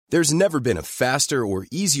There's never been a faster or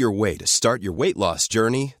easier way to start your weight loss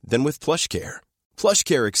journey than with PlushCare.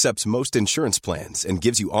 PlushCare accepts most insurance plans and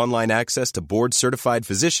gives you online access to board-certified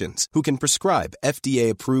physicians who can prescribe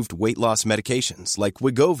FDA-approved weight loss medications like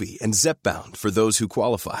Wegovy and Zepbound for those who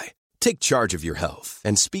qualify. Take charge of your health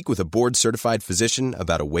and speak with a board-certified physician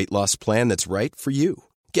about a weight loss plan that's right for you.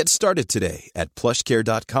 Get started today at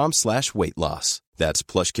plushcare.com/weight loss. That's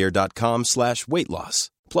plushcare.com/weight loss.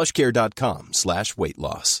 plushcare.com/weight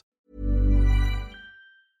loss.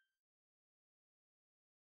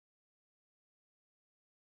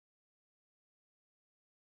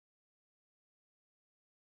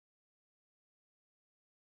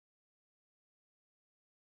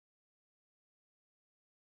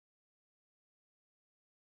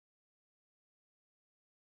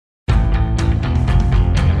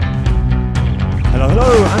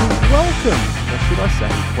 Hello and welcome, or should I say,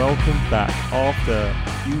 welcome back after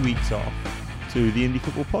a few weeks off to the Indie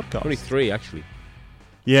Football Podcast. Only 3, actually.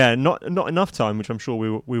 Yeah, not enough time, which I'm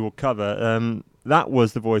sure we will cover. That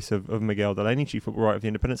was the voice of Miguel Delaney, Chief Football Writer of The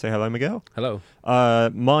Independent. Say hello, Miguel. Hello.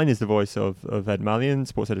 Mine is the voice of Ed Mallion,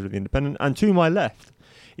 Sports Editor of The Independent. And to my left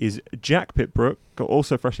is Jack Pitbrook,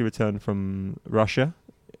 also freshly returned from Russia.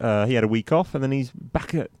 He had a week off and then he's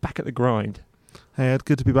back at the grind. Hey Ed,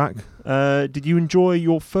 good to be back. Did you enjoy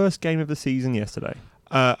your first game of the season yesterday?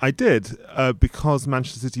 I did, because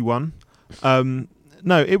Manchester City won.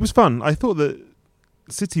 No, it was fun. I thought that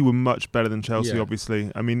City were much better than Chelsea,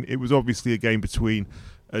 obviously. I mean, it was obviously a game between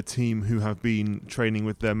a team who have been training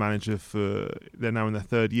with their manager they're now in their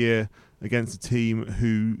third year, against a team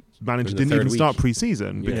whose manager didn't even start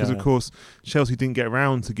pre-season. Because, of course, Chelsea didn't get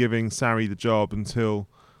around to giving Sarri the job until...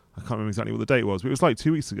 I can't remember exactly what the date was, but it was like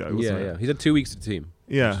 2 weeks ago, wasn't it? Yeah. He's had 2 weeks to the team.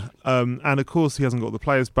 Yeah. And of course, he hasn't got the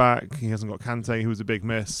players back. He hasn't got Kante, who was a big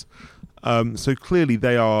miss. So clearly,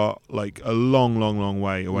 they are like a long, long, long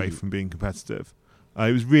way away from being competitive.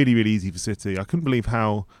 It was really, really easy for City. I couldn't believe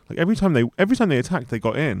how every time they attacked, they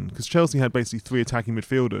got in, because Chelsea had basically 3 attacking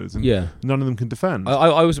midfielders, and none of them can defend.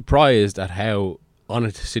 I was surprised at how on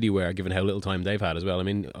it City were, given how little time they've had as well. I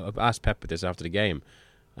mean, I asked Pep this after the game.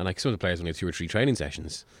 And like some of the players only had 2 or 3 training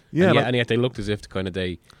sessions. And yet they looked as if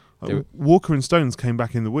they Walker and Stones came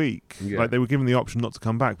back in the week. Yeah. Like they were given the option not to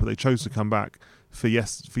come back, but they chose to come back for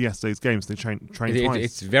yesterday's games. They trained twice.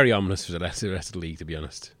 It's very ominous for the rest of the league, to be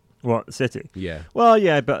honest. What, City? Yeah. Well,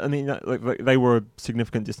 yeah, but I mean, they were a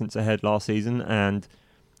significant distance ahead last season, and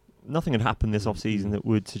nothing had happened this off-season that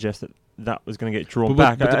would suggest that was going to get drawn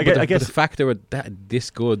back. I guess the fact they were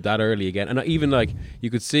this good that early again, and even like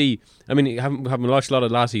you could see, I mean, having watched a lot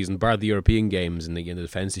of last season, bar the European games and the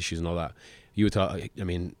defence issues and all that, you would thought, I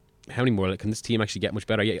mean, how many more can this team actually get much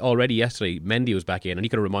better? Already yesterday, Mendy was back in, and he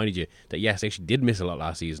could have reminded you that yes, they actually did miss a lot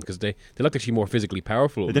last season because they looked actually more physically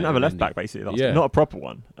powerful. They didn't have a left back basically last season, not a proper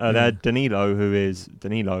one. They had Danilo,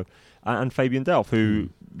 and Fabian Delph, who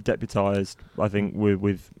deputised, I think,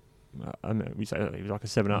 with we say he was like a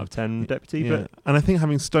 7 out of 10 deputy. Yeah. But and I think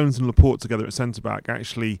having Stones and Laporte together at centre back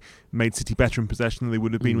actually made City better in possession than they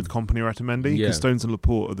would have been with Kompany or Otamendi, because Stones and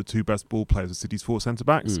Laporte are the 2 best ball players of City's 4 centre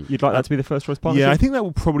backs. You'd like that to be the first choice partnership? Yeah, I think that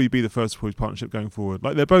will probably be the first choice partnership going forward.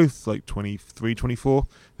 Like they're both like 23, 24.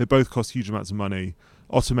 They both cost huge amounts of money.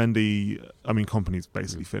 Otamendi, I mean, Kompany's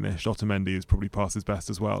basically finished. Otamendi is probably past his best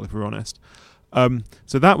as well, if we're honest.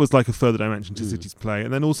 So that was like a further dimension to City's play.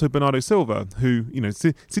 And then also Bernardo Silva, who,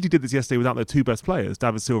 City did this yesterday without their 2 best players,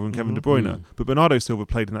 David Silva and Kevin De Bruyne. But Bernardo Silva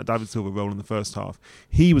played in that David Silva role in the first half.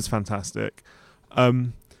 He was fantastic.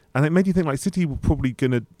 And it made you think like City can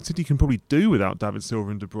probably do without David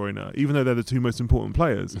Silva and De Bruyne, even though they're the 2 most important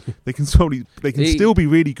players. They can still be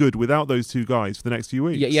really good without those 2 guys for the next few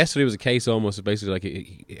weeks. Yeah, yesterday was a case almost of basically like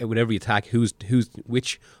with every attack,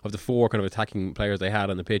 which of the 4 kind of attacking players they had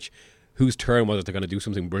on the pitch, whose turn was it to kind of do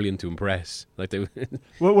something brilliant to impress? Like they.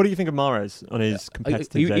 What do you think of Mahrez on his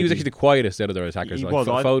competitive he was actually the quietest out of their attackers. He like was.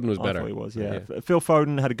 Foden was I better. thought he was. Yeah. Phil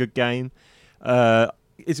Foden had a good game.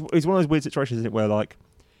 It's one of those weird situations, isn't it, where like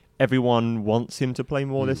everyone wants him to play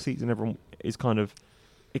more this season. Everyone is kind of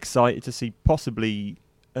excited to see possibly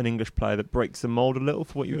an English player that breaks the mould a little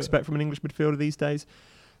for what you expect from an English midfielder these days.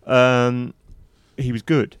 He was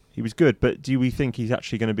good. But do we think he's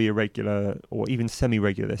actually going to be a regular or even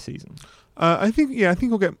semi-regular this season? I think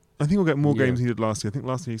he'll get more games than he did last year. I think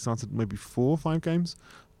last year he started maybe 4 or 5 games.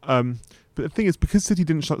 But the thing is, because City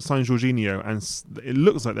didn't sign Jorginho, and it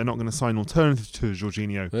looks like they're not going to sign alternative to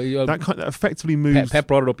Jorginho, that effectively moves. Pep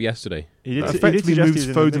brought it up yesterday. Effectively moves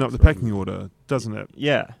Foden up the pecking order, doesn't it?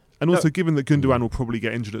 Yeah. And also, given that Gundogan will probably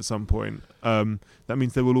get injured at some point, that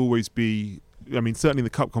means there will always be. I mean, certainly the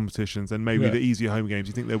cup competitions and maybe the easier home games.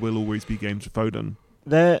 You think there will always be games for Foden?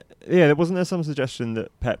 there wasn't some suggestion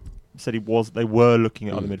that Pep said they were looking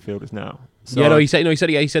at other midfielders now. So he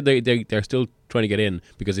said they're still trying to get in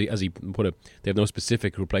because as he put it, they have no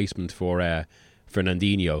specific replacement for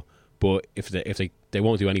Fernandinho. But if they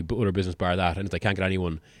won't do any other business bar that, and if they can't get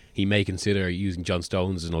anyone, he may consider using John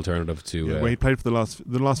Stones as an alternative to. Well, he played for the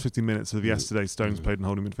last 15 minutes of yesterday. Stones played in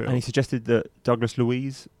holding midfield, and he suggested that Douglas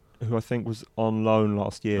Luiz, who I think was on loan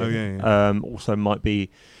last year, also might be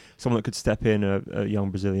someone that could step in, a young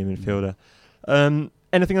Brazilian midfielder.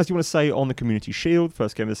 Anything else you want to say on the Community Shield,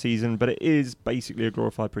 first game of the season? But it is basically a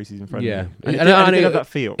glorified preseason friendly. Yeah, and it did have that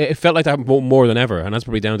feel. It felt like that more than ever, and that's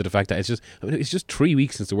probably down to the fact that it's just 3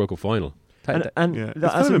 weeks since the World Cup final. And it's kind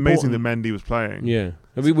of amazing that Mendy was playing. Yeah,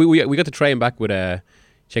 we got to try him back with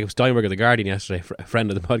Jacob Steinberg of The Guardian yesterday, a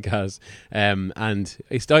friend of the podcast, and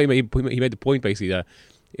he made the point basically that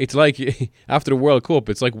it's like after the World Cup,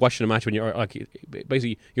 it's like watching a match when you're like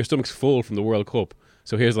basically your stomach's full from the World Cup.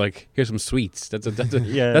 So here's some sweets. That's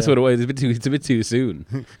what it was. It's a bit too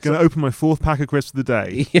soon. Gonna open my 4th pack of crisps of the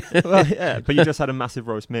day. But you just had a massive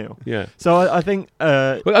roast meal. Yeah. So I think.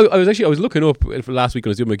 Well, I was looking up for last week when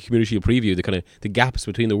I was doing my Community Shield preview the gaps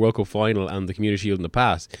between the World Cup final and the Community Shield in the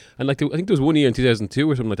past, and I think there was one year in 2002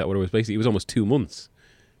 or something like that where it was almost 2 months.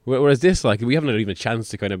 Whereas this, we haven't had even a chance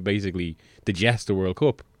to kind of basically digest the World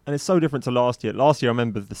Cup. And it's so different to last year. Last year, I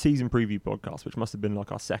remember the season preview podcast, which must have been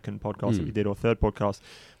like our second podcast that we did, or third podcast.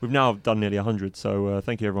 We've now done nearly 100, so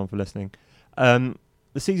thank you everyone for listening. The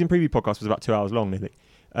season preview podcast was about 2 hours long, nearly,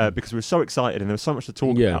 because we were so excited and there was so much to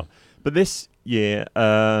talk about. But this year,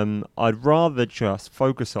 I'd rather just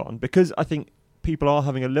focus on, because I think people are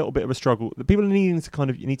having a little bit of a struggle. The people are needing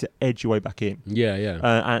to you need to edge your way back in. Yeah.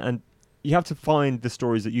 And you have to find the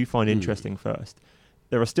stories that you find interesting first.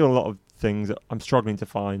 There are still a lot of things that I'm struggling to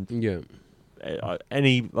find.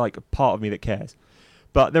 Any part of me that cares.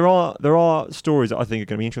 But there are stories that I think are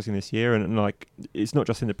going to be interesting this year, and it's not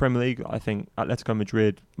just in the Premier League. I think Atletico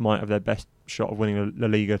Madrid might have their best shot of winning La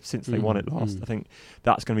Liga since they won it last. I think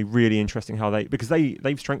that's going to be really interesting because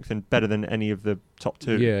they've strengthened better than any of the top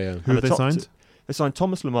two. Yeah. Who have they signed? They signed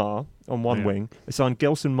Thomas Lemar on one wing. They signed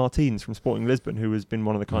Gelson Martins from Sporting Lisbon, who has been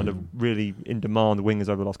one of the kind of really in-demand wingers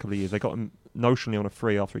over the last couple of years. They got him notionally on a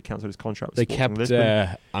free after he cancelled his contract with Sporting Lisbon. They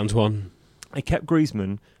kept Antoine. They kept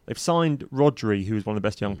Griezmann. They've signed Rodri, who is one of the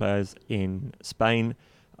best young players in Spain.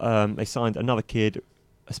 They signed another kid,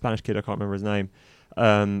 a Spanish kid, I can't remember his name.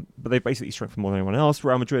 But they've basically strengthened more than anyone else.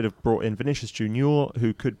 Real Madrid have brought in Vinicius Junior,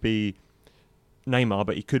 who could be Neymar,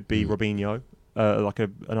 but he could be Robinho. An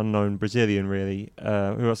unknown Brazilian, really.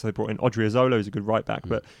 Who else have they brought in? Odriozola is a good right back,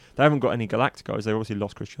 but they haven't got any Galacticos. They've obviously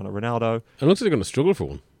lost Cristiano Ronaldo. It looks like they're going to struggle for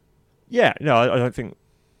one. Yeah, no, I don't think.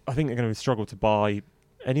 I think they're going to struggle to buy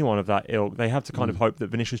anyone of that ilk. They have to kind of hope that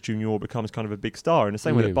Vinicius Junior becomes kind of a big star in the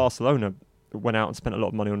same way that Barcelona went out and spent a lot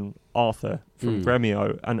of money on Arthur from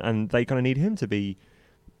Gremio, and they kind of need him to be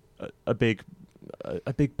a big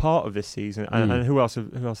part of this season. And who else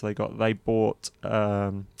have they got? They bought.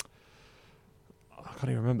 I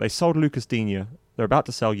can't even remember. They sold Lucas Digne. They're about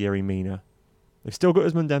to sell Yerry Mina. They've still got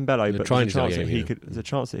Ousmane Dembele, but there's a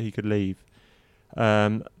chance that he could leave.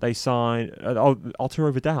 They signed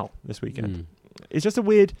Arturo Vidal this weekend. It's just a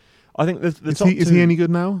weird. I think the top is he any good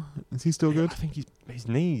now? Is he still good? I think his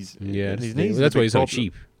knees. Yeah, his knees. That's why he's so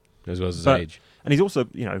cheap, as well as his age. And he's also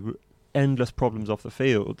endless problems off the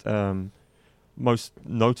field. Most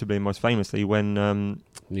notably, most famously, when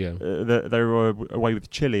they were away with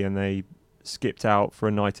Chile and they skipped out for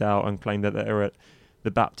a night out and claimed that they were at the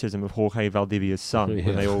baptism of Jorge Valdivia's son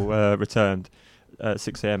when they all returned at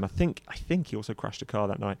 6 a.m. I think he also crashed a car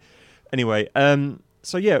that night. Anyway,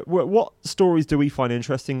 what stories do we find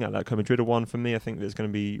interesting? Atletico Madrid are one for me. I think there's going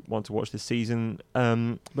to be one to watch this season,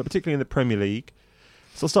 but particularly in the Premier League.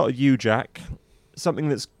 So I'll start with you, Jack. Something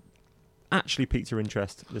that's actually piqued your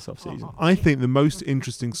interest this off-season. I think the most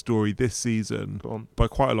interesting story this season, by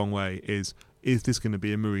quite a long way, is this going to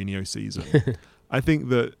be a Mourinho season? I think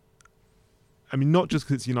that, not just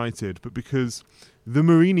because it's United, but because the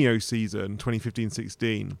Mourinho season,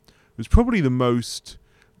 2015-16, was probably the most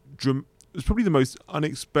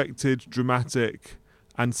unexpected, dramatic,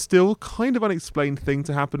 and still kind of unexplained thing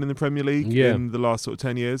to happen in the Premier League in the last sort of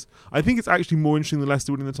 10 years. I think it's actually more interesting than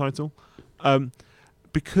Leicester winning the title.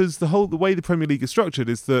 Because the way the Premier League is structured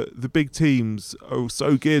is that the big teams are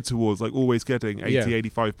so geared towards always getting 80,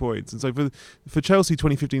 85 points. And so for Chelsea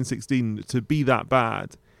 2015-16 to be that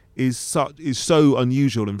bad is so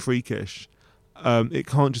unusual and freakish. It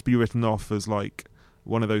can't just be written off as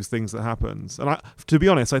one of those things that happens. And to be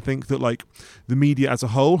honest, I think that the media as a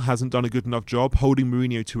whole hasn't done a good enough job holding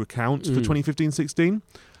Mourinho to account for 2015-16.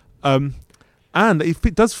 And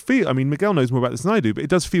it does feel, I mean, Miguel knows more about this than I do, but it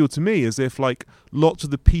does feel to me as if like lots of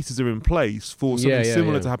the pieces are in place for something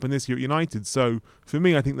similar to happen this year at United. So for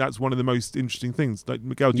me, I think that's one of the most interesting things. Like,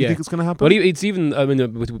 Miguel, do you think it's going to happen? Well, it's even, I mean,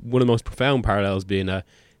 with one of the most profound parallels being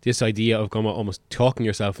this idea of almost talking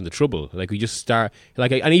yourself into trouble. Like, we just start,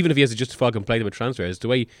 like, and even if he has to justify a complaint about transfers, the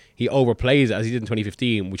way he overplays it, as he did in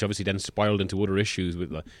 2015, which obviously then spiraled into other issues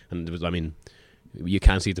with, and there was, I mean, you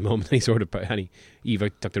can't see at the moment any sort of Dr. Eva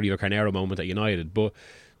Carnero moment at United, but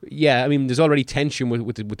yeah, I mean, there's already tension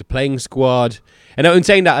with the playing squad, and in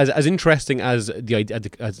saying that, as interesting as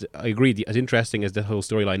as I agree, as interesting as the whole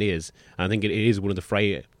storyline is, and I think it is one of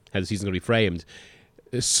the how the season's going to be framed.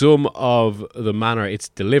 Some of the manner it's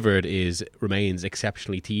delivered remains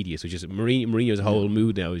exceptionally tedious, which is Mourinho's whole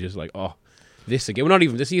mood now is just like, oh, this again. We're not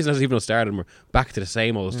even, the season hasn't even started, and we're back to the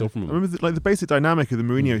same old stuff from him. I remember the basic dynamic of the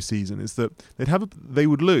Mourinho season is that they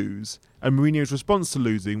would lose, and Mourinho's response to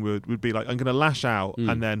losing would be like, I'm going to lash out,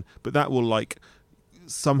 but that will like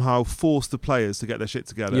somehow force the players to get their shit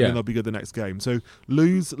together, and then they'll be good the next game. So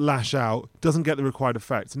lose, lash out, doesn't get the required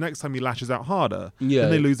effect. The next time he lashes out harder,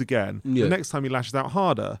 then they lose again. The next time he lashes out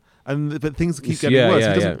harder, but things keep getting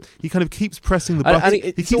worse. He kind of keeps pressing the button.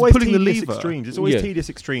 He keeps pulling the lever. Extremes. It's always tedious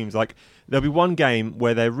extremes. Like, there'll be one game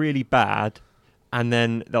where they're really bad, and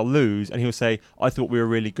then they'll lose, and he'll say, I thought we were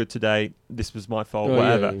really good today, this was my fault,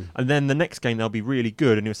 whatever. Yeah. And then the next game they'll be really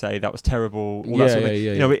good, and he'll say, that was terrible, all that sort of thing.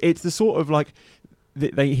 You know, it's the sort of like,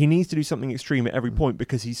 he needs to do something extreme at every point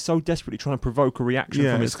because he's so desperately trying to provoke a reaction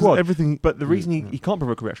from his squad. But the reason he can't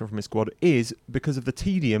provoke a reaction from his squad is because of the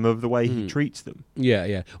tedium of the way he treats them.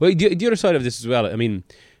 Yeah. Well, the other side of this as well, I mean,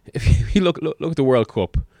 if you look at the World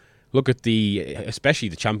Cup, look at especially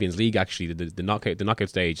the Champions League, actually, the knockout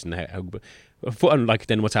stage, and and like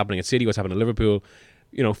then what's happening at City, what's happening at Liverpool.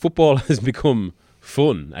 You know, football has become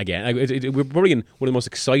fun again. We're probably in one of the most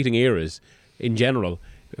exciting eras in general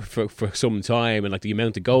for some time, and like the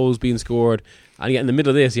amount of goals being scored, and yet in the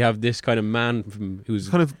middle of this you have this kind of man who's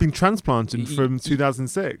kind of been transplanted from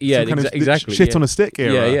 2006. Yeah, exactly. Shit on a stick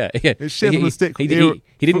era. Yeah. It's shit on a stick. He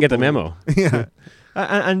didn't get the memo. Yeah.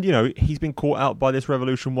 And you know, he's been caught out by this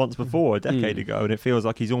revolution once before, a decade ago, and it feels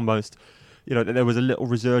like he's almost, you know, there was a little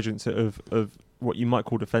resurgence of what you might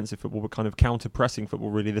call defensive football, but kind of counter-pressing football,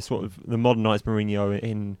 really, the sort of the modernised Mourinho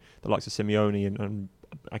in the likes of Simeone and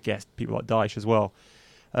I guess people like Dyche as well.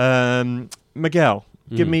 Miguel,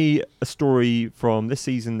 give me a story from this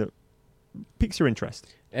season that piques your interest.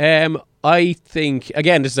 I think,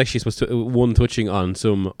 again, this is actually supposed to touching on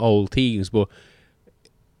some old teams, but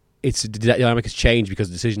the dynamic has changed because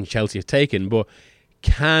of the decision Chelsea have taken. But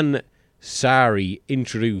can Sarri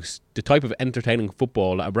introduce the type of entertaining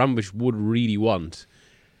football that Abramovich would really want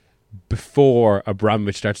before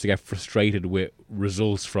Abramovich starts to get frustrated with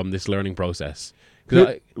results from this learning process?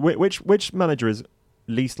 Which manager is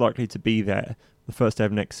least likely to be there the first day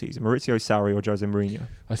of next season, Maurizio Sarri or Jose Mourinho?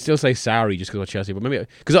 I still say Sarri just because of Chelsea, but maybe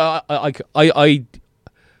because I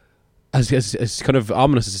as kind of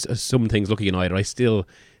ominous as some things look at United, I still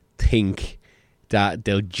think that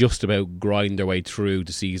they'll just about grind their way through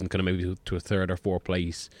the season, kind of maybe to a third or fourth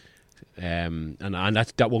place, and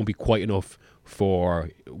that won't be quite enough for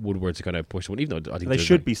Woodward to kind of push one. Even though I think they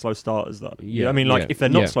should be slow starters, though. Yeah, I mean, if they're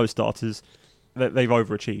not slow starters, they've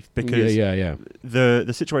overachieved because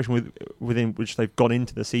the situation within which they've gone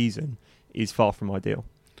into the season is far from ideal.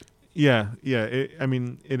 Yeah. I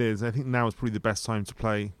mean, it is. I think now is probably the best time to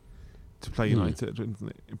play United,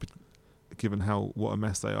 given what a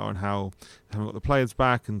mess they are and how they haven't got the players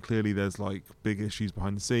back, and clearly there's like big issues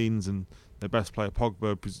behind the scenes, and their best player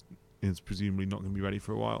Pogba is presumably not going to be ready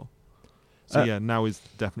for a while. So now is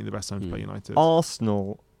definitely the best time to play United.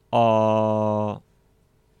 Arsenal are,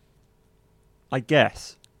 I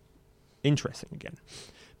guess, interesting again,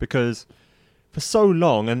 because for so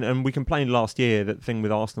long, and we complained last year that the thing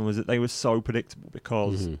with Arsenal was that they were so predictable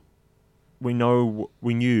because we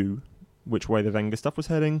knew which way the Wenger stuff was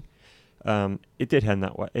heading. It did head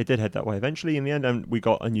that way. It did head that way eventually in the end, and we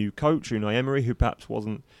got a new coach, Unai Emery, who perhaps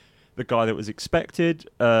wasn't the guy that was expected.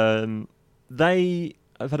 They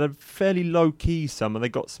have had a fairly low-key summer. They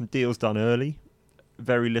got some deals done early,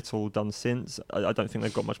 very little done since. I don't think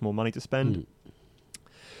they've got much more money to spend.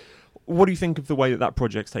 What do you think of the way that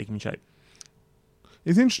project's taking shape?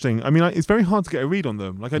 It's interesting. I mean, it's very hard to get a read on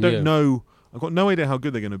them. Like, I don't know. I've got no idea how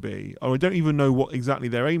good they're going to be, or I don't even know what exactly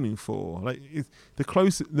they're aiming for. Like,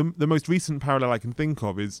 the most recent parallel I can think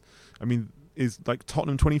of is like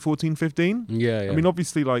Tottenham 2014-15. Yeah. I mean,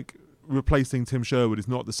 obviously, like, replacing Tim Sherwood is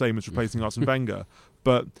not the same as replacing Arsene Wenger,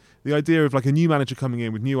 but the idea of like a new manager coming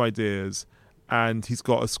in with new ideas, and he's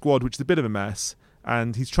got a squad which is a bit of a mess,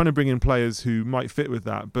 and he's trying to bring in players who might fit with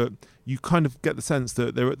that, but you kind of get the sense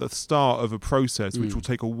that they're at the start of a process which will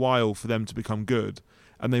take a while for them to become good,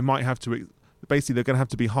 and they might have to basically they're going to have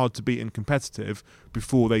to be hard to beat and competitive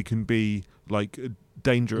before they can be like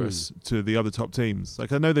dangerous to the other top teams.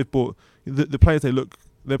 Like I know they've bought the players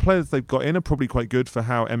the players they've got in are probably quite good for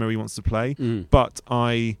how Emery wants to play, but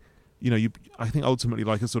I think ultimately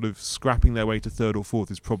like a sort of scrapping their way to third or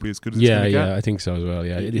fourth is probably as good as it's going to get. I think so as well.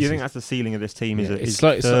 Yeah, you think that's the ceiling of this team? Is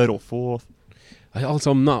like, third or fourth?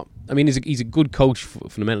 I'm not. I mean, he's a good coach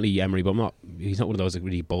fundamentally, Emery, but he's not one of those that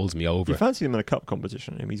really bowls me over. You fancy him in a cup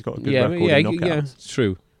competition? I mean, he's got a good record in knockouts. Yeah, it's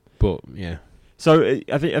true. But yeah. So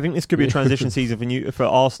I think this could be a transition season for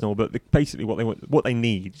Arsenal, but basically what they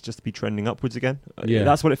need is just to be trending upwards again. Yeah,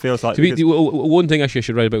 that's what it feels like. One thing actually I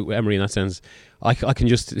should write about Emery in that sense, I can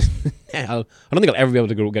just I don't think I'll ever be able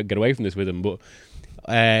to get away from this with him. But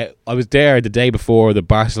I was there the day before the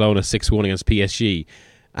Barcelona 6-1 against PSG,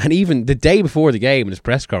 and even the day before the game in his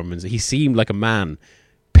press conference, he seemed like a man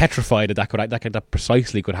petrified that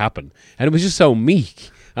precisely could happen, and it was just so meek.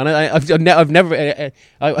 And I've never.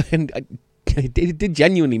 It did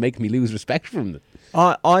genuinely make me lose respect for him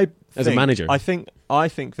as a manager. I think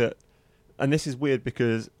that, and this is weird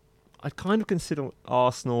because I kind of consider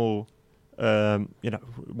Arsenal,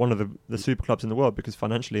 one of the super clubs in the world because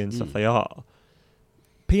financially and stuff they are.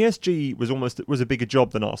 PSG was a bigger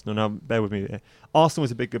job than Arsenal. Now, bear with me there. Arsenal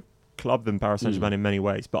was a bigger club than Paris Saint-Germain in many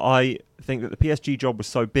ways, but I think that the PSG job was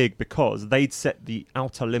so big because they'd set the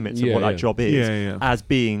outer limits of what that job is as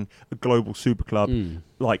being a global super club,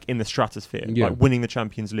 like in the stratosphere, like winning the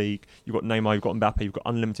Champions League. You've got Neymar, you've got Mbappe, you've got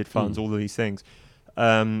unlimited funds, all of these things,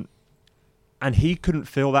 and he couldn't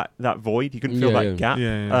fill that void. He couldn't fill that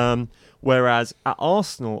gap. Whereas at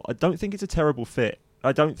Arsenal, I don't think it's a terrible fit.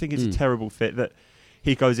 I don't think it's a terrible fit that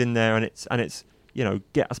he goes in there and it's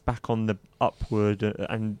get us back on the upward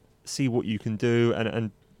and see what you can do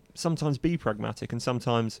and sometimes be pragmatic and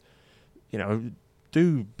sometimes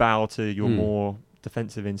do bow to your more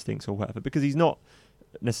defensive instincts or whatever, because he's not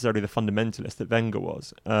necessarily the fundamentalist that Wenger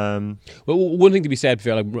was. Well, one thing to be said,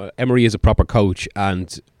 Phil, like, Emery is a proper coach,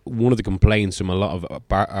 and one of the complaints from a lot of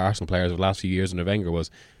Arsenal players over the last few years under Wenger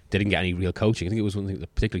was they didn't get any real coaching. I think it was one thing,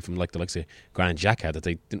 particularly from like the likes of Granit Xhaka, that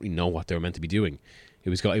they didn't really know what they were meant to be doing. It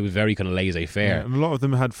was very kind of laissez-faire. Yeah, and a lot of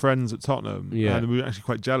them had friends at Tottenham, and we were actually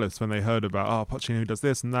quite jealous when they heard about, Pochettino does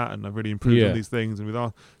this and that, and I've really improved on these things. And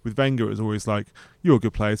with Wenger, it was always like, you're a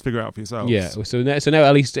good player, figure it out for yourselves. Yeah, so now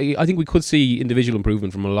at least I think we could see individual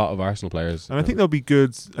improvement from a lot of Arsenal players. And I think they'll be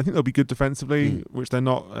good. I think they'll be good defensively, which they're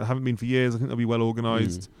not, haven't been for years. I think they'll be well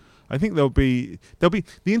organised. I think they'll be. The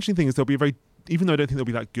interesting thing is they'll be a very. Even though I don't think they'll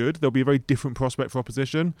be that good, they'll be a very different prospect for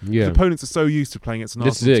opposition. Yeah. The opponents are so used to playing against an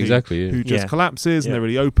Arsenal team who just collapses and they're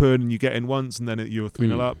really open and you get in once and then you're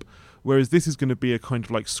 3-0 up. Whereas this is going to be a kind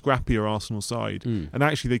of like scrappier Arsenal side. And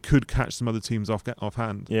actually they could catch some other teams off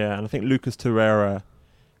hand. Yeah, and I think Lucas Torreira,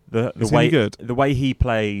 the way he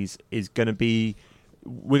plays is going to be...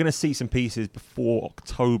 We're going to see some pieces before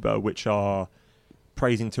October which are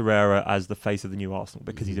praising Torreira as the face of the new Arsenal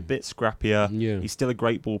because he's a bit scrappier. Yeah. He's still a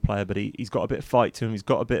great ball player, but he's got a bit of fight to him. He's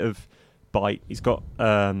got a bit of bite. He's got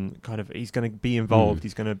he's going to be involved.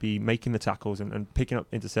 He's going to be making the tackles and picking up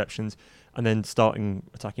interceptions and then starting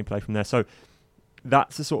attacking play from there. So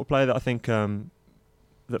that's the sort of player that I think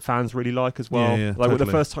that fans really like as well. Yeah, like totally. with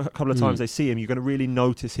the first couple of times they see him, you're going to really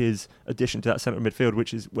notice his addition to that centre midfield,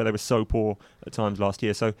 which is where they were so poor at times last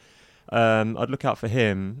year. So I'd look out for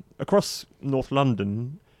him. Across North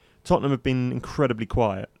London, Tottenham have been incredibly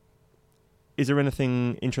quiet. Is there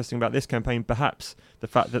anything interesting about this campaign? Perhaps the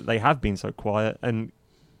fact that they have been so quiet and,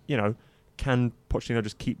 can Pochettino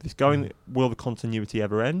just keep this going? Will the continuity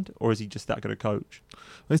ever end? Or is he just that good a coach?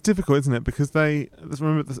 Well, it's difficult, isn't it? Because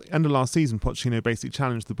remember at the end of last season, Pochettino basically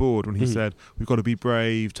challenged the board when he said, we've got to be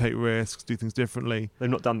brave, take risks, do things differently. They've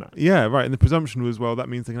not done that. Yeah, right. And the presumption was, well, that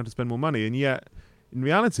means they have to spend more money. And yet, in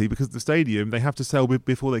reality, because of the stadium, they have to sell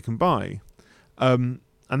before they can buy.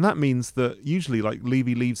 And that means that usually, like,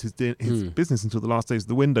 Levy leaves his business until the last days of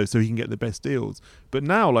the window so he can get the best deals. But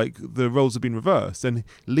now, like, the roles have been reversed, and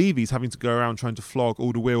Levy's having to go around trying to flog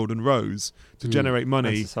Alderweireld and Rose to generate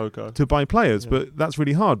money to buy players. Yeah. But that's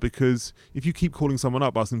really hard because if you keep calling someone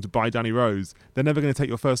up asking them to buy Danny Rose, they're never going to take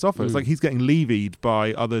your first offer. It's like he's getting levied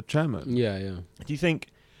by other chairmen. Yeah. Do you think,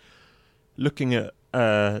 looking at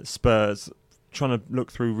Spurs, trying to look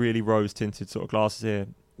through really rose-tinted sort of glasses here,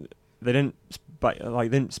 they didn't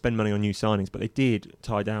spend money on new signings, but they did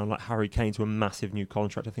tie down like Harry Kane to a massive new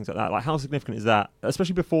contract and things like that. Like, how significant is that,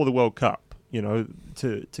 especially before the World Cup?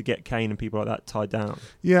 To get Kane and people like that tied down.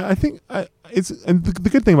 Yeah, I think and the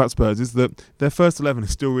good thing about Spurs is that their first 11 is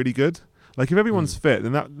still really good. Like if everyone's fit,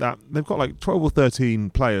 then that they've got like 12 or 13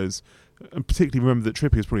 players, and particularly remember that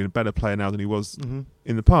Trippier is probably a better player now than he was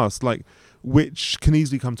in the past. Like, which can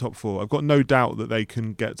easily come top 4. I've got no doubt that they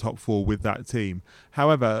can get top 4 with that team.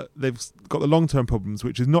 However, they've got the long-term problems,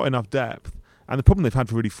 which is not enough depth, and the problem they've had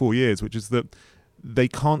for really 4 years, which is that they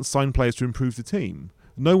can't sign players to improve the team.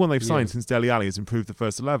 No one they've signed since Dele Alli has improved the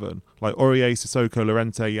first 11. Like Aurier, Sissoko,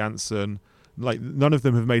 Llorente, Janssen, like none of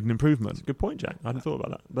them have made an improvement. That's a good point, Jack. I hadn't thought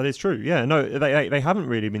about that, but it's true. Yeah, no, they haven't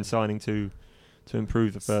really been signing to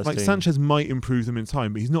improve the first like team. Sanchez might improve them in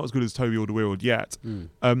time, but he's not as good as Toby Alderweireld yet.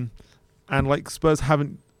 And like Spurs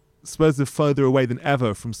are further away than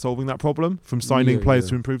ever from solving that problem, from signing players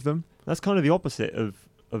to improve them. That's kind of the opposite of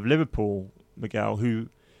Liverpool, Miguel, who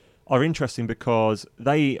are interesting because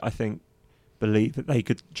they, I think, believe that they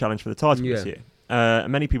could challenge for the title this year.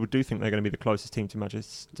 Many people do think they're going to be the closest team to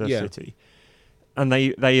Manchester City. And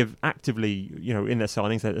they have actively, in their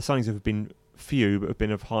signings, the signings have been few, but have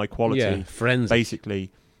been of high quality. Yeah, friends.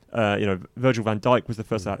 Basically, Virgil van Dijk was the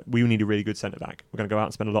first out. We need a really good centre-back. We're going to go out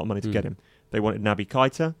and spend a lot of money to get him. They wanted Naby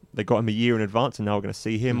Keita. They got him a year in advance, and now we're going to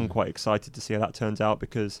see him. I'm quite excited to see how that turns out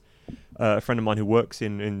because a friend of mine who works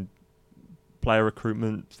in player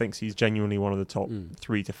recruitment thinks he's genuinely one of the top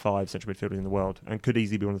 3 to 5 central midfielders in the world and could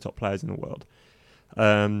easily be one of the top players in the world.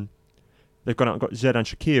 They've gone out and got Xherdan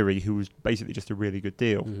Shaqiri, who was basically just a really good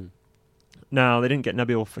deal. Now, they didn't get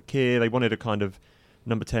Nabil Fekir. They wanted a kind of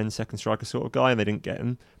number 10 second striker sort of guy, and they didn't get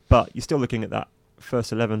him. But you're still looking at that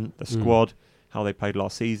first 11, the squad, how they played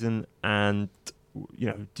last season, and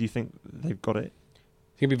do you think they've got it?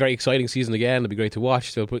 It's going to be a very exciting season again. It'll be great to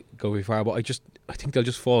watch. They'll go very far, but I think they'll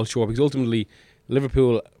just fall short because ultimately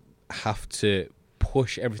Liverpool have to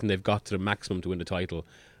push everything they've got to the maximum to win the title,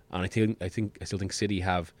 and I still think City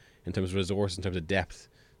have, in terms of resources, in terms of depth,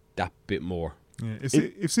 that bit more. Yeah.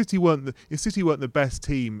 If City weren't the best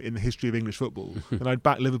team in the history of English football, then I'd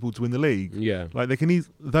back Liverpool to win the league. Yeah, like they can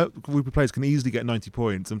that group of players can easily get 90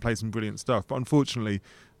 points and play some brilliant stuff. But unfortunately,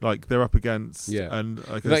 like they're up against and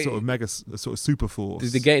like a sort of super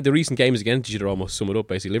force. The recent games against each other almost sum it up.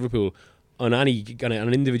 Basically, Liverpool on an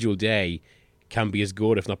individual day can be as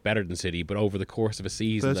good, if not better, than City. But over the course of a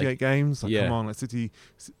season, 38 games, come on, like City,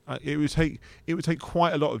 it would take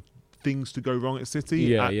quite a lot of things to go wrong at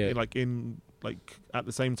City. At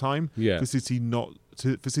the same time, for City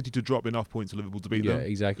to drop enough points to Liverpool to beat them.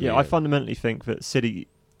 Exactly. I fundamentally think that City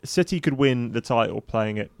could win the title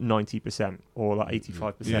playing at 90% or like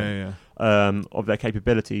 85% of their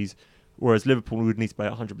capabilities, whereas Liverpool would need to play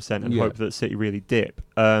at 100% and hope that City really dip.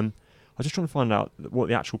 I'm just trying to find out what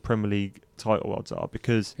the actual Premier League title odds are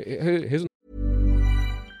because.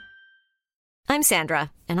 I'm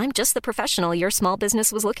Sandra, and I'm just the professional your small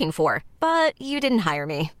business was looking for. But you didn't hire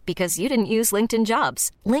me because you didn't use LinkedIn Jobs.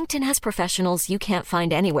 LinkedIn has professionals you can't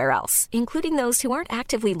find anywhere else, including those who aren't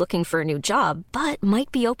actively looking for a new job, but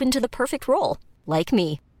might be open to the perfect role, like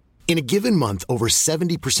me. In a given month, over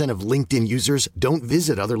 70% of LinkedIn users don't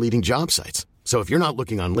visit other leading job sites. So if you're not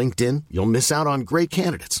looking on LinkedIn, you'll miss out on great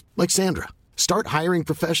candidates, like Sandra. Start hiring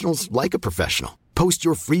professionals like a professional. Post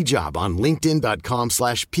your free job on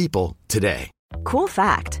linkedin.com/people today. Cool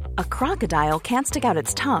fact, a crocodile can't stick out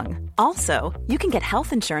its tongue. Also, you can get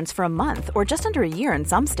health insurance for a month or just under a year in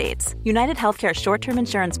some states. United Healthcare short-term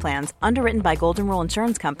insurance plans, underwritten by Golden Rule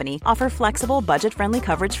Insurance Company, offer flexible, budget-friendly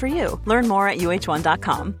coverage for you. Learn more at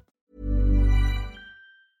uh1.com.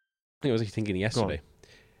 I was thinking yesterday.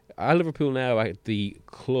 Are Liverpool now at the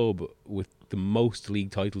club with the most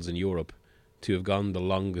league titles in Europe to have gone the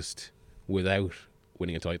longest without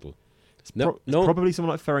winning a title? Probably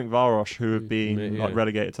someone like Ferencváros who have been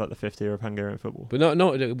relegated to like the fifth tier of Hungarian football. But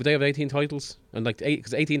no, they have 18 titles and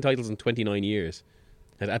because 18 titles in 29 years,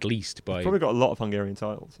 at least. They've probably got a lot of Hungarian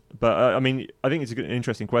titles. But I think it's an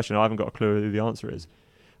interesting question. I haven't got a clue who the answer is.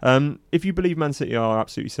 If you believe Man City are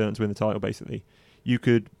absolutely certain to win the title, basically, you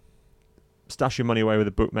could stash your money away with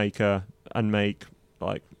a bookmaker and make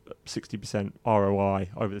like 60% ROI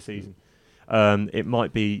over the season. It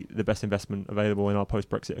might be the best investment available in our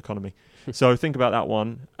post-Brexit economy. So think about that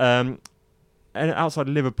one. And outside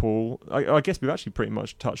of Liverpool, I guess we've actually pretty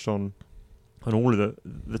much touched on all of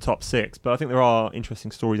the top six, but I think there are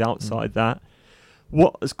interesting stories outside that.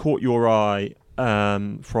 What has caught your eye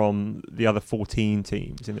from the other 14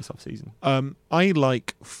 teams in this off-season? I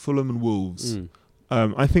like Fulham and Wolves.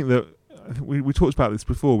 I think that we talked about this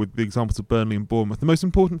before with the examples of Burnley and Bournemouth. The most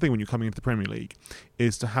important thing when you're coming into the Premier League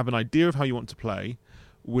is to have an idea of how you want to play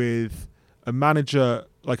with a manager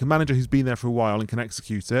like a manager who's been there for a while and can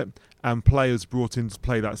execute it, and players brought in to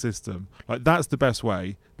play that system. Like, that's the best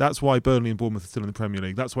way. That's why Burnley and Bournemouth are still in the Premier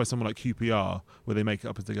League. That's why someone like QPR, where they make it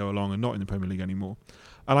up as they go along, are not in the Premier League anymore.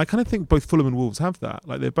 And I kind of think both Fulham and Wolves have that.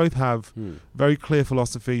 Like, they both have very clear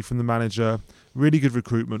philosophy from the manager, really good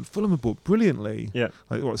recruitment. Fulham have bought brilliantly. Yeah.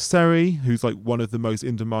 Like, Seri, who's like one of the most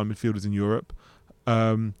in-demand midfielders in Europe,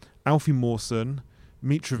 Alfie Mawson,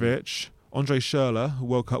 Mitrovic, Andre Schürrle, a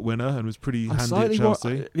World Cup winner and was pretty handy at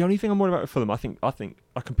Chelsea. The only thing I'm worried about with Fulham, I think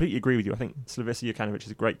I completely agree with you. I think Slavisa Jokanovic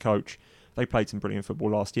is a great coach. They played some brilliant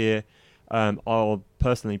football last year. I'll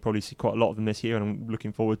personally probably see quite a lot of them this year, and I'm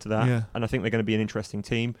looking forward to that. Yeah. And I think they're going to be an interesting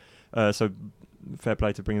team. So fair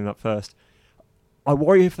play to bringing them up first. I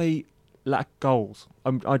worry if they lack goals.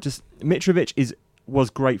 Mitrovic was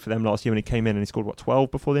great for them last year when he came in, and he scored 12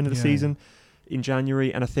 before the end of the season in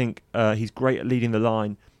January. And I think he's great at leading the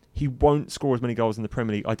line. He won't score as many goals in the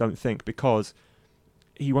Premier League, I don't think, because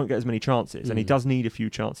he won't get as many chances, and he does need a few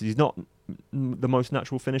chances. He's not the most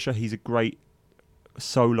natural finisher. He's a great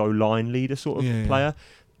solo line leader sort of player.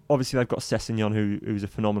 Obviously, they've got Sessegnon, who's a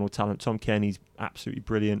phenomenal talent. Tom Kenny's absolutely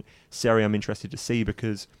brilliant. Seri, I'm interested to see,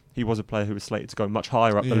 because he was a player who was slated to go much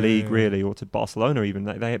higher up the league, really, or to Barcelona even.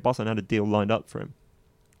 Barcelona had a deal lined up for him,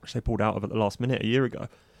 which they pulled out of at the last minute a year ago.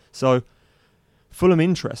 So Fulham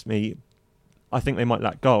interest me. I think they might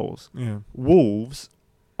lack goals. Yeah. Wolves,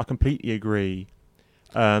 I completely agree.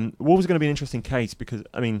 Wolves are going to be an interesting case because,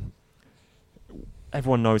 I mean,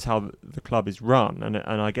 everyone knows how the club is run, and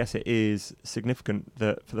I guess it is significant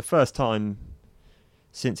that for the first time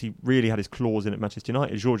since he really had his claws in at Manchester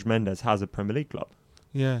United, Jorge Mendes has a Premier League club.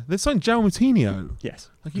 Yeah, they signed João Moutinho. Yes.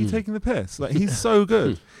 Like, are you taking the piss? Like, he's so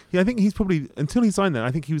good. I think he's probably, until he signed there,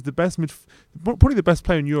 I think he was the best probably the best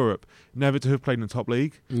player in Europe never to have played in the top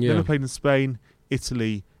league. Never played in Spain,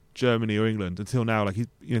 Italy, Germany or England until now. Like, he's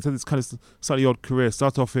had this kind of slightly odd career.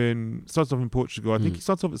 Started off in Portugal. I think he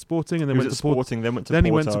started off at Sporting and then went to Sporting. Then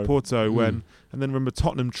he went to Porto and then remember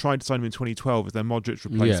Tottenham tried to sign him in 2012 as their Modric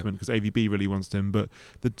replacement because AVB really wanted him, but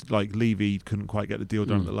Levy couldn't quite get the deal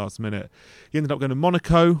done at the last minute. He ended up going to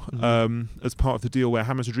Monaco as part of the deal where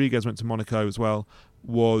James Rodriguez went to Monaco as well.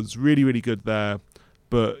 Was really, really good there.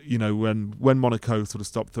 But, you know, when Monaco sort of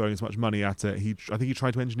stopped throwing as much money at it, I think he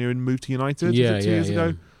tried to engineer and move to United 2 years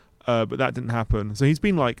ago. But that didn't happen. So he's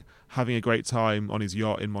been like having a great time on his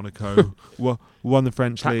yacht in Monaco. Won the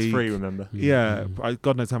French league. Tax-free, remember? Yeah.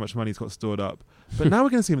 God knows how much money he's got stored up. But now we're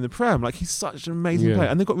going to see him in the Prem. Like, he's such an amazing player.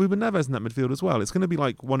 And they've got Ruben Neves in that midfield as well. It's going to be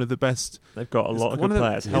like one of the best. They've got a lot of good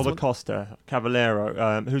players. Helder Costa,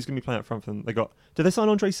 Cavallero. Who's going to be playing up front for them? Did they sign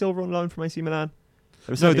Andre Silva on loan from AC Milan?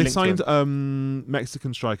 No, they signed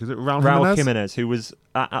Mexican striker. Is it Raul Jimenez, who was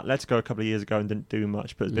at Atletico a couple of years ago and didn't do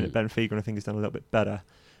much, but has been at Benfica and I think he's done a little bit better.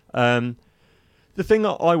 The thing that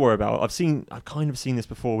I worry about, I've kind of seen this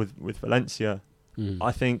before with Valencia.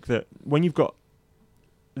 I think that when you've got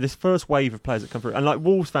this first wave of players that come through, and like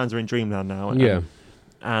Wolves fans are in dreamland now,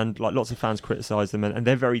 and like lots of fans criticise them, and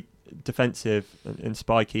they're very defensive and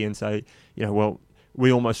spiky and say, you know, well,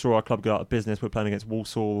 we almost saw our club go out of business. We're playing against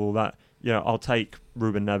Walsall, all that. You know, I'll take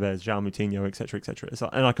Ruben Neves, João Moutinho, etc., etc.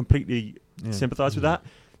 And I completely sympathise with that,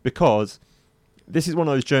 because this is one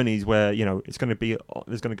of those journeys where, you know, there's going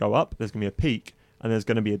to go up, there's going to be a peak, and there's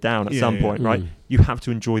going to be a down at some point, right? You have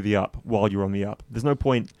to enjoy the up while you're on the up. There's no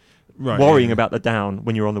point worrying about the down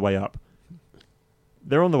when you're on the way up.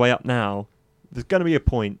 They're on the way up now. There's going to be a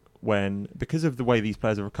point when, because of the way these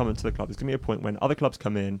players have come into the club, there's going to be a point when other clubs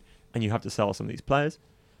come in and you have to sell some of these players.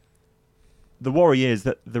 The worry is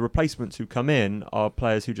that the replacements who come in are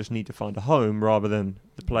players who just need to find a home rather than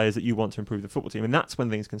the players that you want to improve the football team. And that's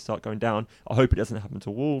when things can start going down. I hope it doesn't happen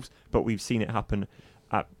to Wolves, but we've seen it happen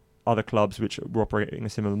at other clubs which are operating a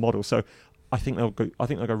similar model. So I think they'll go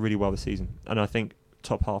really well this season. And I think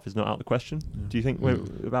top half is not out of the question. Do you think we're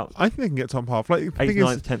about... I think they can get top half. Like, 8th,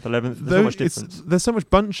 9th, 10th, 11th. There's so much difference. There's so much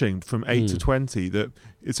bunching from 8 to 20 that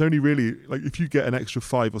it's only really... Like, if you get an extra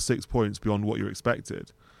 5 or 6 points beyond what you're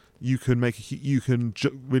expected, you can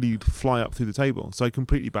really fly up through the table. So I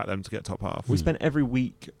completely back them to get top half. We spent every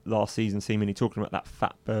week last season seemingly talking about that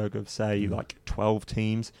fat berg of, say, like 12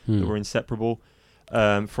 teams that were inseparable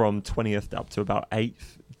from 20th up to about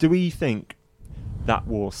 8th. Do we think that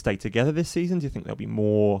will stay together this season? Do you think there'll be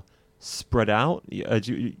more spread out?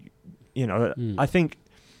 I think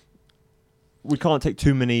we can't take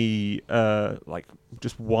too many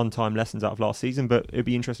just one-time lessons out of last season, but it'd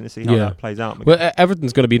be interesting to see how that plays out. Well,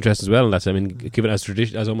 Everton's going to be interesting as well in that. I mean, given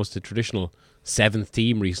as almost a traditional 7th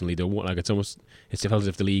team recently, they're like it felt as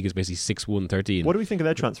if the league is basically 6-1-13. What do we think of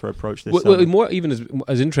their transfer approach this Well, summer? more even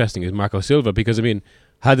as interesting as Marco Silva, because I mean,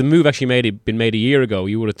 had the move actually been made a year ago,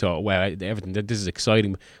 you would have thought, wow, Everton, this is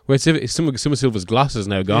exciting. Whereas some of Silva's gloss is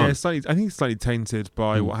now gone. Yeah, I think it's slightly tainted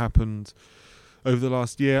by what happened over the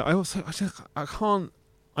last year.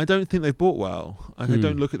 I don't think they've bought well. I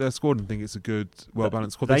don't look at their squad and think it's a good,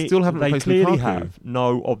 well-balanced squad. They still haven't replaced Lukaku. They clearly have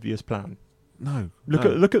no obvious plan. No. Look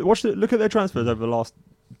at their transfers over the last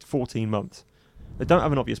 14 months. They don't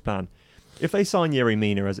have an obvious plan. If they sign Yerry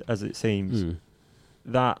Mina, as it seems,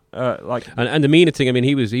 that and the Mina thing. I mean,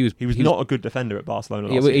 he was not a good defender at Barcelona.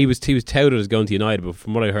 He was touted as going to United, but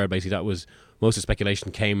from what I heard, basically that was most of the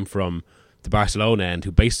speculation came from the Barcelona end,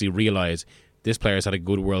 who basically realised this player's had a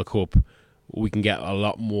good World Cup. We can get a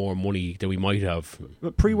lot more money than we might have.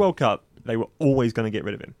 But pre-World Cup, they were always going to get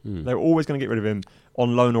rid of him. They were always going to get rid of him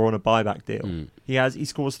on loan or on a buyback deal. He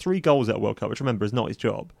scores 3 goals at a World Cup, which remember is not his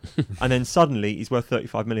job. And then suddenly he's worth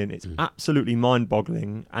 35 million. It's absolutely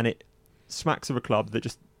mind-boggling, and it smacks of a club that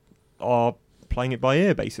just are playing it by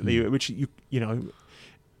ear, basically. Which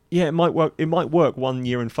it might work. It might work 1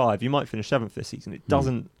 year in 5. You might finish 7th this season. It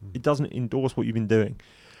doesn't. It doesn't endorse what you've been doing.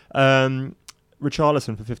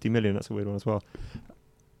 Richarlison for 50 million. That's a weird one as well.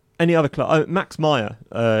 Any other club? Max Meyer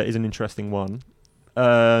is an interesting one.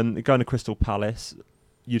 Going to Crystal Palace.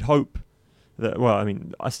 You'd hope that. Well, I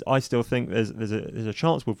mean, I still think there's a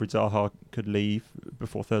chance Wilfried Zaha could leave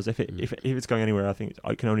before Thursday. If it's going anywhere, I think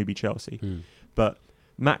it can only be Chelsea. But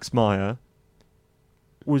Max Meyer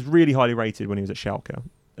was really highly rated when he was at Schalke.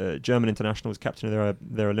 German international, was captain of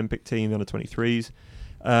their Olympic team, the under-23s.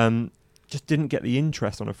 Just didn't get the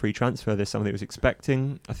interest on a free transfer this summer that he was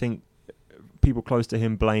expecting. I think people close to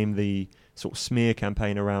him blame the sort of smear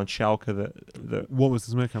campaign around Schalke. That what was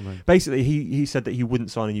the smear campaign? Basically, he said that he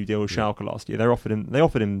wouldn't sign a new deal with Schalke last year. They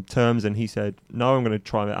offered him terms, and he said, "No, I'm going to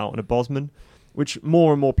try it out on a Bosman," which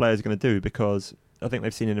more and more players are going to do, because I think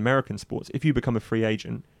they've seen in American sports, if you become a free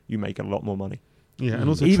agent, you make a lot more money. Yeah, and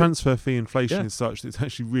also transfer fee inflation is such that it's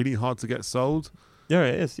actually really hard to get sold. Yeah,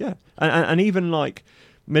 it is. Yeah, and even like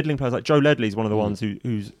middling players like Joe Ledley's one of the ones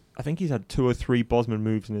who's I think he's had 2 or 3 Bosman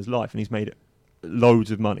moves in his life, and he's made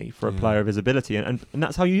loads of money for a player of his ability, and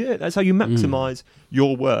that's how you maximise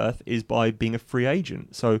your worth, is by being a free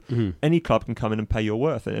agent. So any club can come in and pay your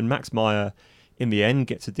worth, and Max Meyer in the end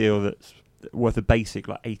gets a deal that's worth a basic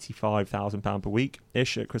like £85,000 per week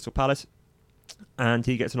ish at Crystal Palace, and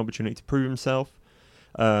he gets an opportunity to prove himself.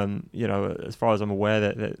 As far as I'm aware,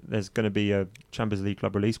 that there's going to be a Champions League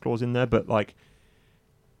club release clause in there, but like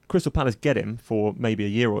Crystal Palace get him for maybe a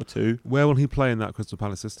year or 2. Where will he play in that Crystal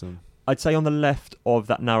Palace system? I'd say on the left of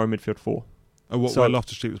that narrow midfield 4. Where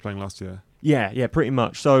Loftus-Cheek was playing last year? Yeah, pretty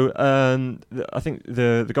much. So I think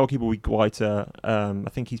the goalkeeper will be Guaita. I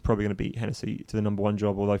think he's probably going to beat Hennessy to the number 1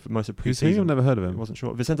 job, although for most of pre-season... Who's he? I've never heard of him. I wasn't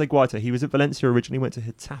sure. Vicente Guaita. He was at Valencia originally, went to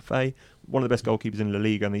Getafe, one of the best goalkeepers in La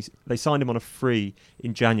Liga, and they signed him on a free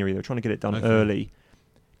in January. They were trying to get it done early.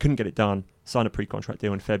 Couldn't get it done. Signed a pre-contract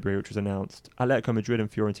deal in February, which was announced. Atletico Madrid and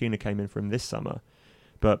Fiorentina came in for him this summer,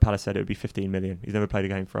 but Palace said it would be 15 million. He's never played a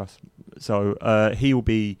game for us. So he will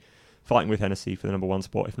be fighting with Hennessy for the number 1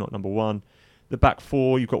 spot, if not number 1. The back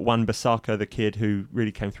 4, you've got Wan-Bissaka, the kid who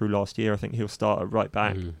really came through last year. I think he'll start at right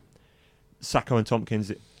back. Sacco and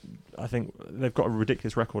Tompkins, I think they've got a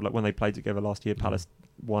ridiculous record. Like when they played together last year, Palace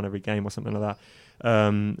won every game or something like that.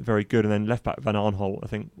 Very good. And then left back Van Arnholt, I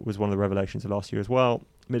think, was one of the revelations of last year as well.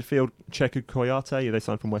 Midfield, Cheku Koyate, they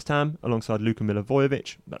signed from West Ham, alongside Luka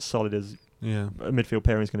Milivojevic. That's solid as a midfield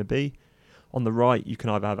pairing is going to be. On the right, you can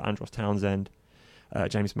either have Andros Townsend,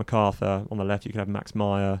 James MacArthur. On the left, you could have Max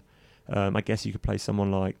Meyer. I guess you could play someone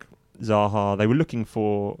like Zaha. They were looking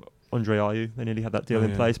for Andre Ayew. They nearly had that deal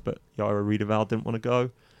in place, but Yairo Riedewald didn't want to go.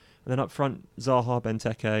 And then up front, Zaha,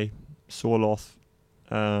 Benteke, Sorloth,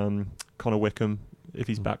 Connor Wickham, if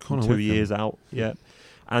he's back from 2 years out. Yeah.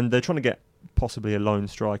 And they're trying to get possibly a lone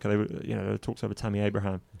striker. There were talks over Tammy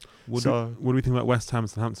Abraham. What do we think about West Ham and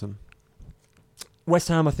Southampton? West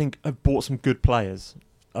Ham, I think, have bought some good players.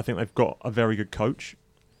 I think they've got a very good coach.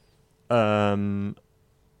 There's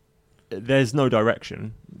no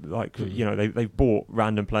direction. They've bought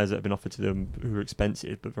random players that have been offered to them who are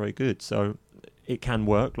expensive but very good. So it can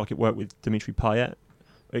work, like it worked with Dimitri Payet.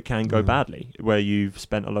 It can go badly, where you've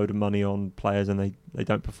spent a load of money on players and they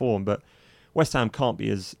don't perform. But West Ham can't be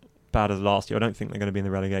as bad as last year. I don't think they're going to be in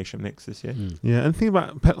the relegation mix this year. Yeah, and the thing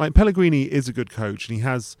about Pellegrini is a good coach, and he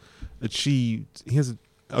has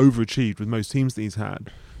overachieved with most teams that he's had.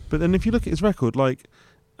 But then if you look at his record, like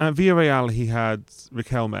at Villarreal he had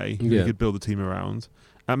Riquelme, who he could build the team around.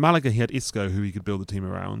 At Malaga he had Isco, who he could build the team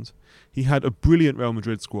around. He had a brilliant Real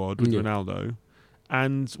Madrid squad with Ronaldo.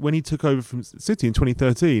 And when he took over from City in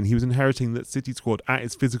 2013, he was inheriting that City squad at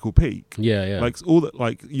its physical peak. Like all that,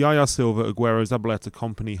 like Yaya Silva, Aguero, Zabaleta,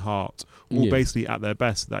 Kompany, Hart, all basically at their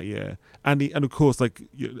best that year. And of course, like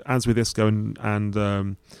as with Isco and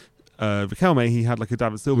Riquelme, he had like a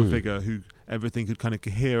David Silva figure who everything could kind of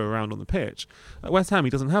cohere around on the pitch. At West Ham, he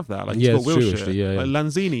doesn't have that. Like he's got Wilshere, like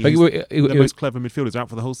Lanzini, the most clever midfielders out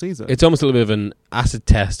for the whole season. It's almost a little bit of an acid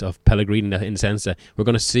test of Pellegrini in the sense that we're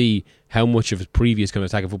going to see how much of his previous kind of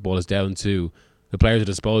attacking football is down to the players at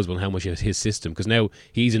disposal and how much is his system, because now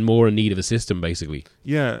he's more in need of a system basically.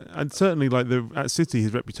 Yeah, and certainly like at City,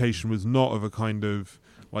 his reputation was not of a kind of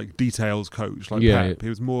like details coach like Pep. He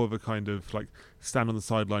was more of a kind of like stand on the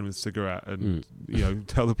sideline with a cigarette and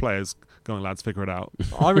tell the players, "Go on, lads, figure it out."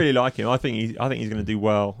 I really like him. I think he's going to do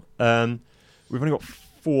well. We've only got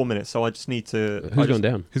 4 minutes, so I just need to. Who's going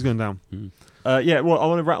down? Who's going down? Well, I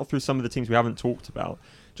want to rattle through some of the teams we haven't talked about.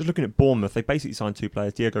 Just looking at Bournemouth, they basically signed 2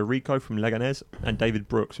 players: Diego Rico from Leganés and David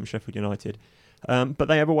Brooks from Sheffield United. But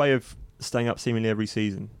they have a way of staying up seemingly every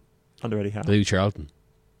season under Eddie Howe. They do Charlton.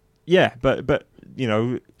 Yeah, but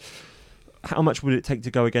how much would it take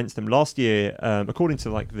to go against them? Last year, according to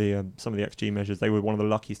like the some of the XG measures, they were one of the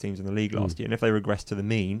luckiest teams in the league last year. And if they regress to the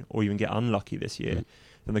mean or even get unlucky this year,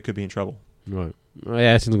 then they could be in trouble. Right.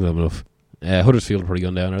 I think they'll have enough. Huddersfield are pretty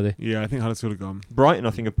gone down, are they? Yeah, I think Huddersfield are gone. Brighton,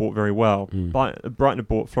 I think, have bought very well. Brighton have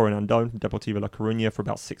bought Florian Andone from Deportivo La Coruña for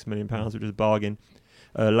about £6 million, which is a bargain.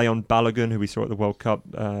 Leon Balogun, who we saw at the World Cup,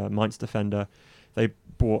 Mainz defender. They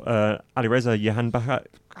bought Alireza Jahanbakhsh,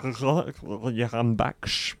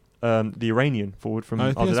 the Iranian forward from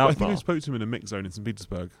I think we spoke to him in a mixed zone in St.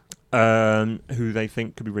 Petersburg. Who they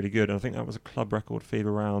think could be really good. And I think that was a club record fee of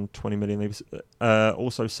around 20 million. They've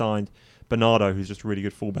also signed Bernardo, who's just a really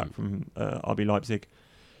good fullback from RB Leipzig.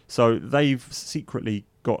 So they've secretly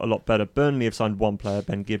got a lot better. Burnley have signed 1 player,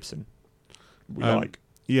 Ben Gibson.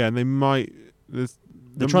 Yeah, and they might.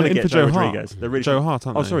 They're trying to get Joe Rodriguez. They're really Joe Hart,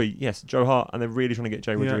 aren't they? Oh, sorry, yes, Joe Hart, and they're really trying to get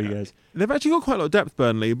Joe Rodriguez. They've actually got quite a lot of depth,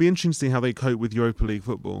 Burnley. It'd be interesting to see how they cope with Europa League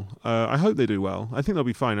football. I hope they do well. I think they'll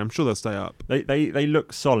be fine. I'm sure they'll stay up. They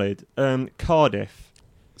look solid. Cardiff.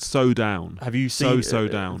 So down. Have you seen... So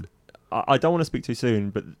down. I don't want to speak too soon,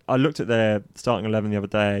 but I looked at their starting 11 the other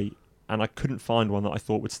day, and I couldn't find one that I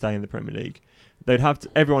thought would stay in the Premier League.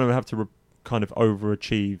 Everyone would have to kind of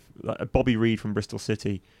overachieve. Like Bobby Reed from Bristol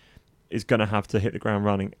City is going to have to hit the ground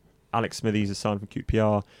running. Alex Smithies is signed from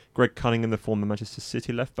QPR. Greg Cunningham, the former Manchester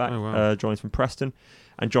City left back, joins from Preston.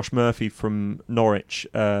 And Josh Murphy from Norwich.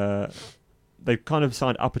 They've kind of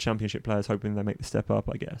signed upper championship players, hoping they make the step up,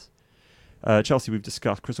 I guess. Chelsea we've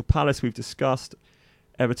discussed. Crystal Palace we've discussed.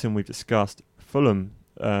 Everton we've discussed. Fulham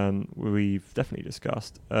we've definitely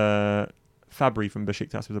discussed. Fabry from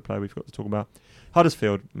Besiktas was a player we've got to talk about.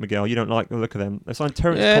 Huddersfield, Miguel, you don't like the look of them. They signed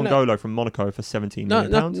Terence Kongolo from Monaco for £17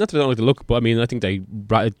 million. Not that I don't like the look, but I mean, I think they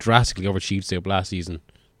drastically overachieved Sale last season.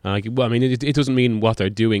 It doesn't mean what they're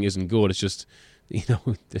doing isn't good. It's just,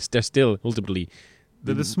 they're still ultimately...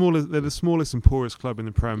 They're the smallest and poorest club in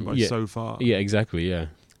the Prem by so far. Yeah, exactly, yeah.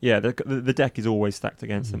 Yeah, the deck is always stacked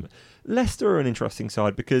against them. Leicester are an interesting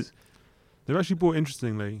side because... They've actually bought,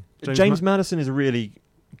 interestingly... James Maddison is a really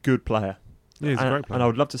good player. Yeah, he's a great player. And I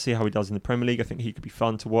would love to see how he does in the Premier League. I think he could be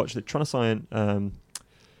fun to watch. They're trying to sign...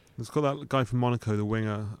 It's got that guy from Monaco, the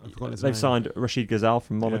winger. I've forgotten his name. They've signed Rashid Ghazal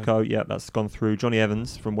from Monaco. Yeah, that's gone through. Johnny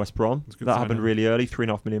Evans from West Brom. That happened really early,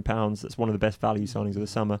 £3.5 million. That's one of the best value signings of the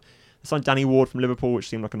summer. They signed Danny Ward from Liverpool, which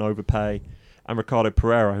seemed like an overpay. And Ricardo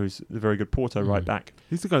Pereira, who's the very good Porto right back.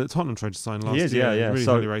 He's the guy that Tottenham tried to sign last year. He is, yeah. Really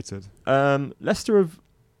highly rated. Leicester have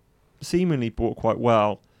seemingly bought quite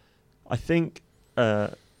well. I think...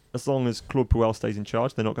 as long as Claude Puel stays in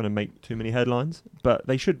charge, they're not going to make too many headlines, but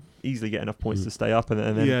they should easily get enough points to stay up and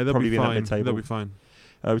then probably be in that mid-table. They'll be fine.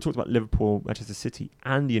 We talked about Liverpool, Manchester City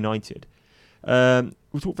and United.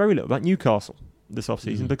 We talked very little about Newcastle this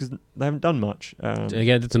off-season because they haven't done much.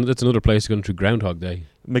 Again, that's another place going through Groundhog Day.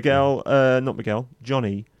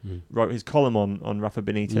 Johnny wrote his column on Rafa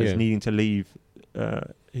Benitez needing to leave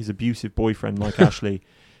his abusive boyfriend, Mike Ashley.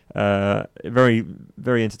 Very,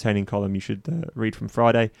 very entertaining column you should read from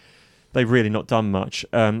Friday. They've really not done much.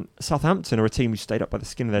 Southampton are a team who stayed up by the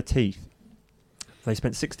skin of their teeth. They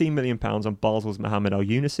spent £16 million on Basel's Mohamed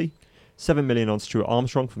El-Younisi, £7 million on Stuart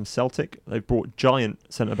Armstrong from Celtic. They've brought giant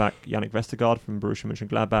centre-back Yannick Vestergaard from Borussia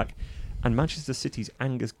Mönchengladbach, and Manchester City's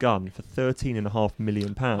Angus Gunn for £13.5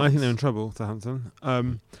 million. I think they're in trouble, Southampton.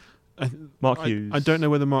 Mark Hughes. I don't know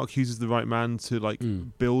whether Mark Hughes is the right man to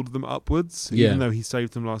build them upwards, Yeah. even though he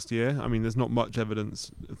saved them last year. I mean, there's not much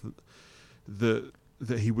evidence that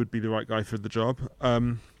he would be the right guy for the job.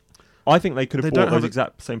 I think they could have They don't bought have those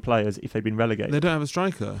exact same players if they'd been relegated. They don't have a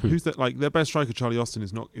striker. Who's that? Like their best striker, Charlie Austin,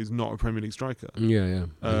 is not a Premier League striker. Yeah.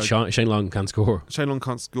 Shane Long can't score. Shane Long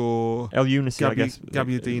can't score. El Unisi, I guess.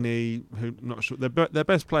 Gabbiadini, who not sure. Their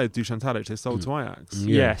best player, Dusan Tadic, they sold to Ajax.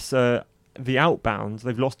 Yeah. Yes, the outbounds,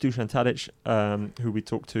 they've lost Dusan Tadic, who we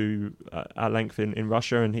talked to at length in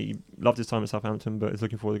Russia, and he loved his time at Southampton, but is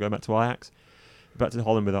looking forward to going back to Ajax, back to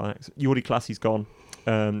Holland with Ajax. Jordi Classi's gone.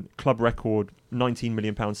 Club record £19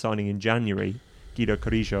 million signing in January. Guido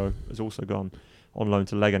Carrillo has also gone on loan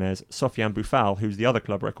to Leganés. Sofiane Boufal, who's the other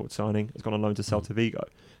club record signing, has gone on loan to Celta Vigo.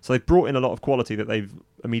 So they've brought in a lot of quality that they've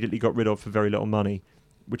immediately got rid of for very little money,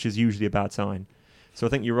 which is usually a bad sign. So I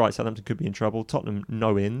think you're right, Southampton could be in trouble. Tottenham,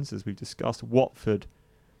 no ins, as we've discussed. Watford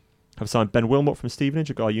have signed Ben Wilmot from Stevenage,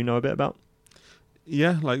 a guy you know a bit about.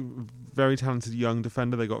 Yeah, like very talented young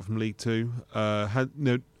defender they got from League Two.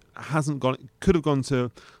 Hasn't gone. Could have gone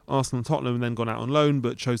to Arsenal and Tottenham and then gone out on loan,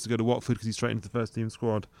 but chose to go to Watford because he's straight into the first team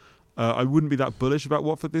squad. I wouldn't be that bullish about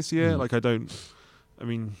Watford this year. Like I don't. I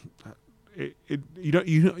mean, you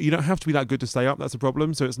don't have to be that good to stay up. That's a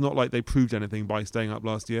problem. So it's not like they proved anything by staying up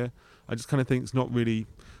last year. I just kind of think it's not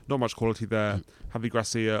much quality there. Javi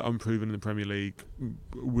Gracia, unproven in the Premier League.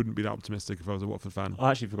 Wouldn't be that optimistic if I was a Watford fan.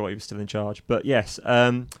 I actually forgot he was still in charge. But yes,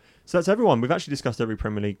 so that's everyone. We've actually discussed every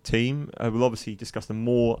Premier League team. We'll obviously discuss them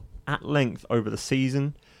more at length over the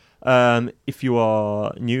season. If you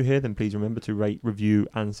are new here, then please remember to rate, review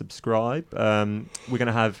and subscribe. We're going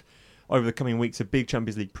to have, over the coming weeks, a big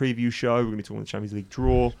Champions League preview show. We're going to be talking the Champions League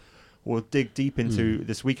draw. We'll dig deep into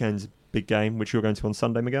this weekend's big game, which you're going to on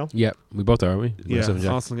Sunday, Miguel. Yeah, we both are, aren't we? Yeah,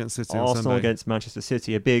 Arsenal against City on Arsenal Sunday. against Manchester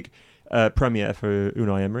City, a big premiere for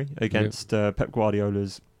Unai Emery against Pep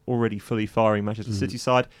Guardiola's already fully firing Manchester City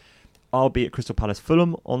side. I'll be at Crystal Palace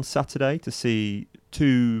Fulham on Saturday to see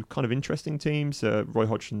two kind of interesting teams, Roy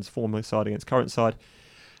Hodgson's former side against current side,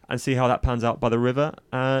 and see how that pans out by the river.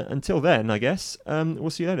 Until then, I guess, we'll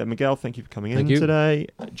see you later. Miguel, thank you for coming in today.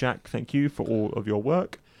 Jack, thank you for all of your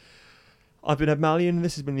work. I've been Ed Mallion, and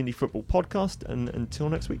this has been the Indie Football Podcast, and until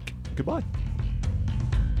next week, goodbye.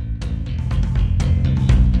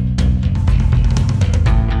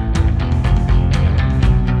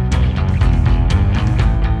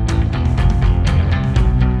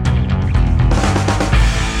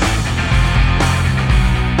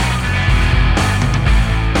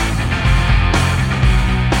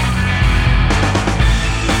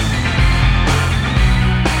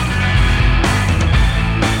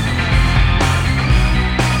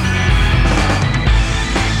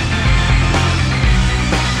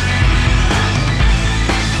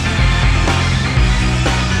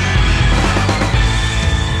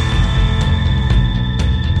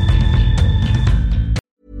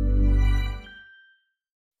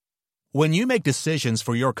 When you make decisions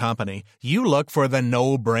for your company, you look for the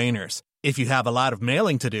no-brainers. If you have a lot of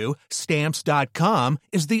mailing to do, Stamps.com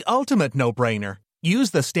is the ultimate no-brainer.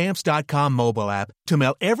 Use the Stamps.com mobile app to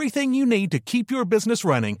mail everything you need to keep your business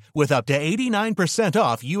running with up to 89%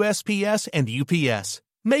 off USPS and UPS.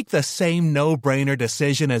 Make the same no-brainer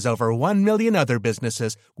decision as over 1 million other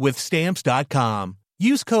businesses with Stamps.com.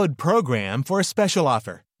 Use code PROGRAM for a special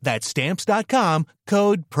offer. That's Stamps.com,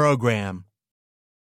 code PROGRAM.